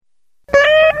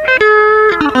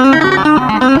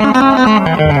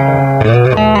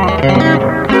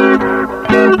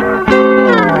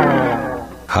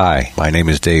name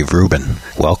is Dave Rubin.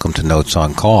 Welcome to Notes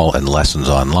on Call and Lessons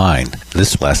Online.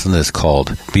 This lesson is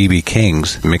called B.B.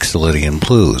 King's Mixolydian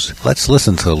Blues. Let's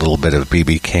listen to a little bit of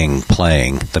B.B. King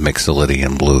playing the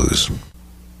Mixolydian Blues.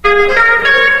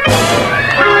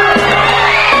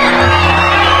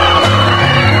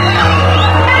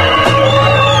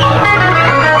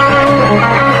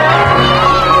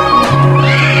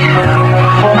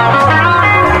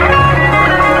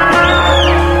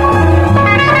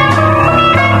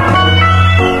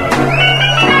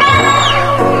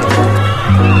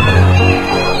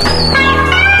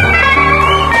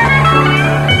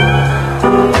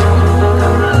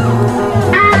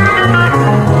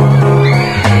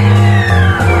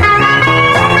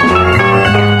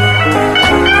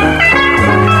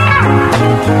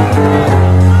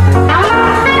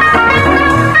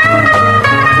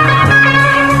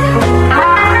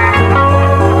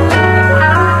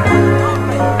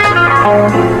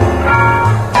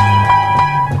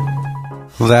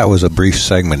 That was a brief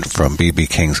segment from B.B.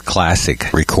 King's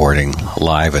classic recording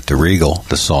live at the Regal,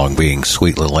 the song being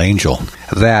Sweet Little Angel.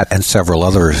 That and several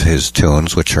other of his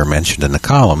tunes, which are mentioned in the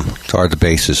column, are the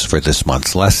basis for this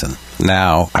month's lesson.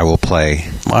 Now I will play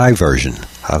my version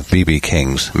of B.B.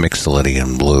 King's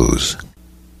Mixolydian Blues.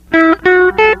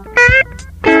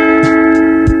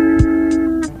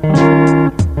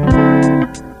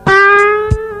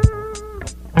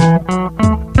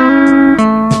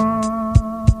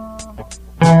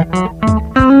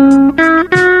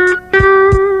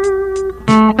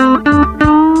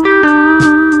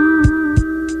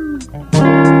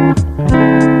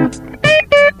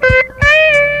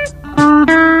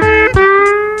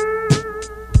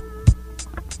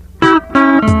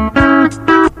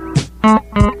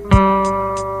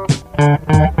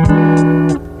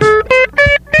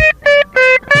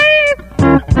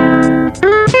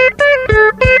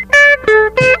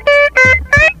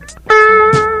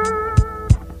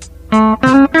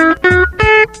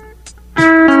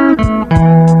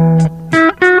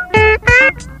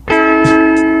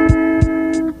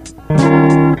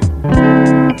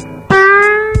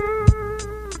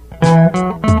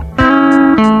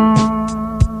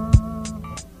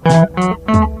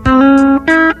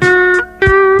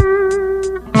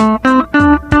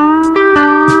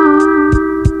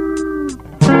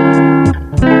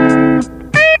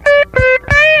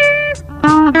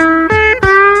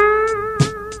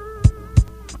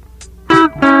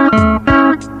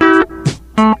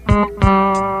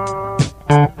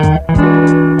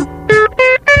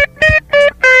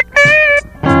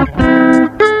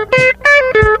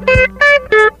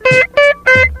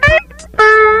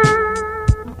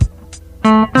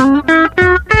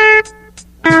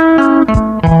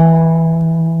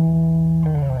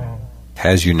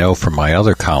 As you know from my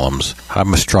other columns,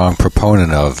 I'm a strong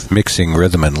proponent of mixing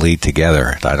rhythm and lead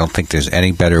together. I don't think there's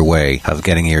any better way of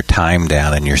getting your time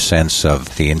down and your sense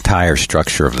of the entire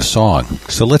structure of the song.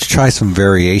 So let's try some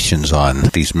variations on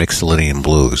these Mixolydian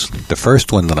blues. The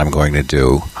first one that I'm going to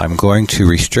do, I'm going to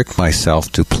restrict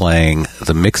myself to playing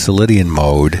the Mixolydian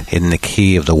mode in the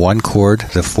key of the 1 chord,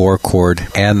 the 4 chord,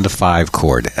 and the 5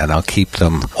 chord, and I'll keep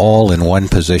them all in one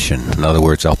position. In other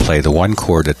words, I'll play the 1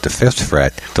 chord at the 5th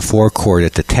fret, the 4 chord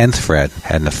at the 10th fret,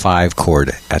 and the 5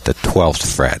 chord at the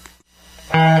 12th fret.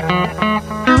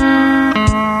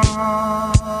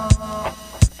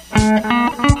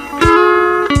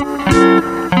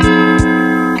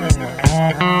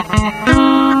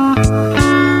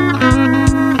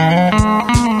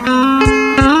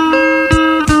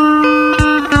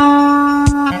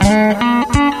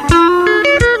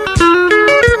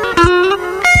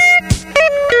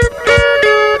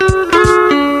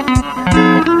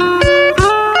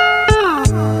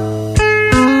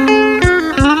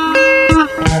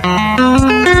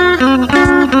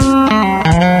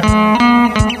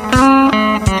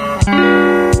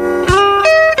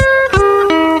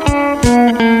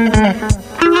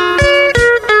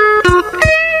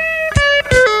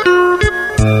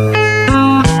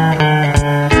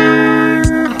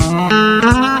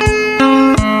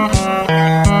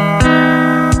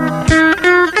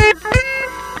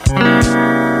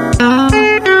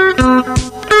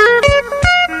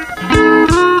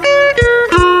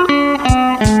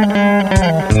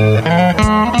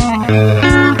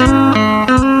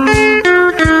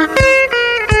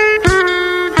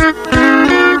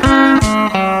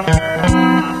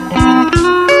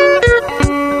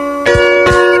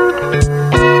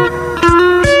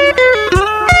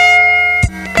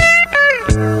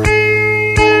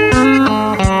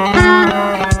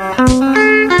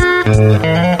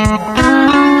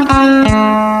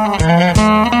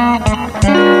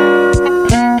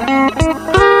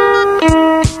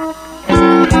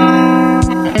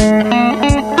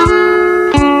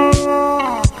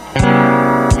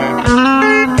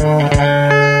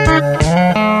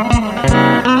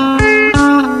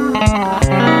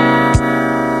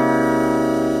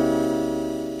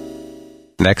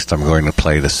 next, I'm going to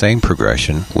play the same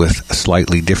progression with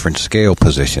slightly different scale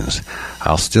positions.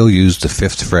 I'll still use the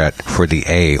 5th fret for the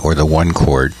A or the 1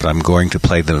 chord, but I'm going to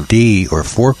play the D or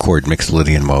 4-chord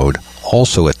Mixolydian mode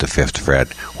also at the 5th fret,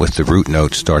 with the root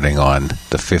note starting on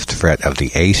the 5th fret of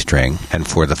the A string. And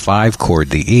for the 5-chord,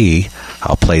 the E,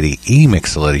 I'll play the E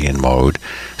Mixolydian mode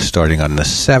starting on the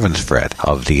 7th fret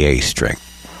of the A string.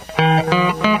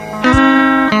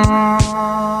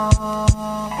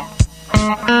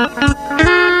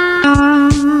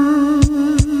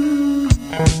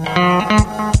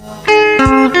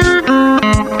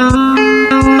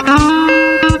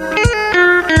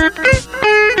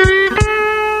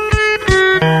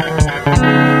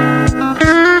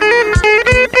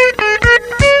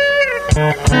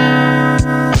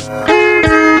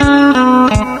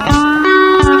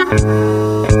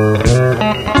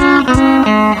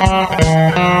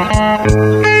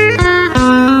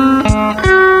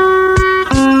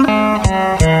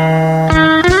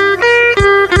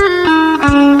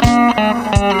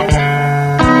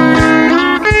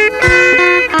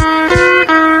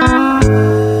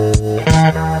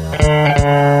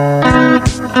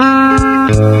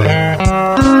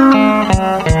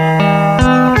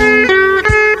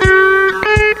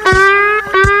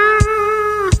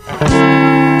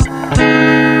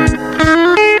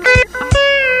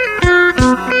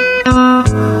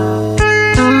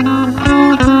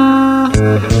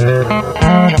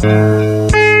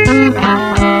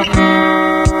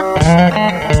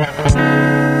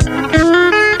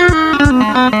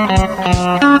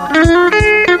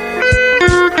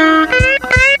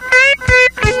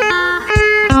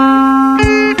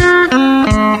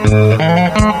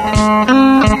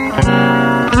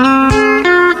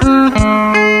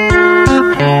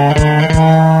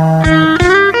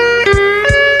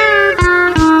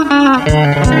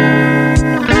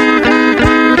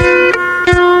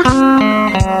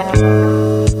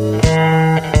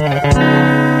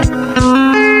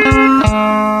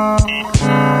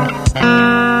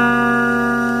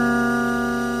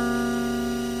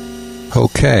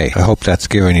 Okay, I hope that's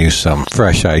given you some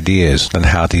fresh ideas on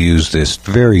how to use this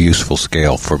very useful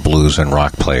scale for blues and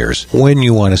rock players when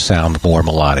you want to sound more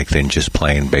melodic than just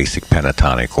playing basic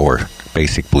pentatonic or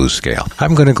basic blues scale.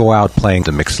 I'm going to go out playing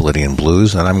the Mixolydian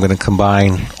blues, and I'm going to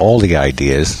combine all the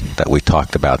ideas that we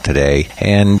talked about today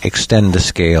and extend the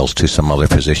scales to some other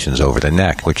positions over the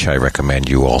neck, which I recommend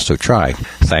you also try.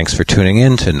 Thanks for tuning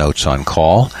in to Notes on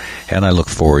Call, and I look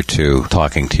forward to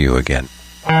talking to you again.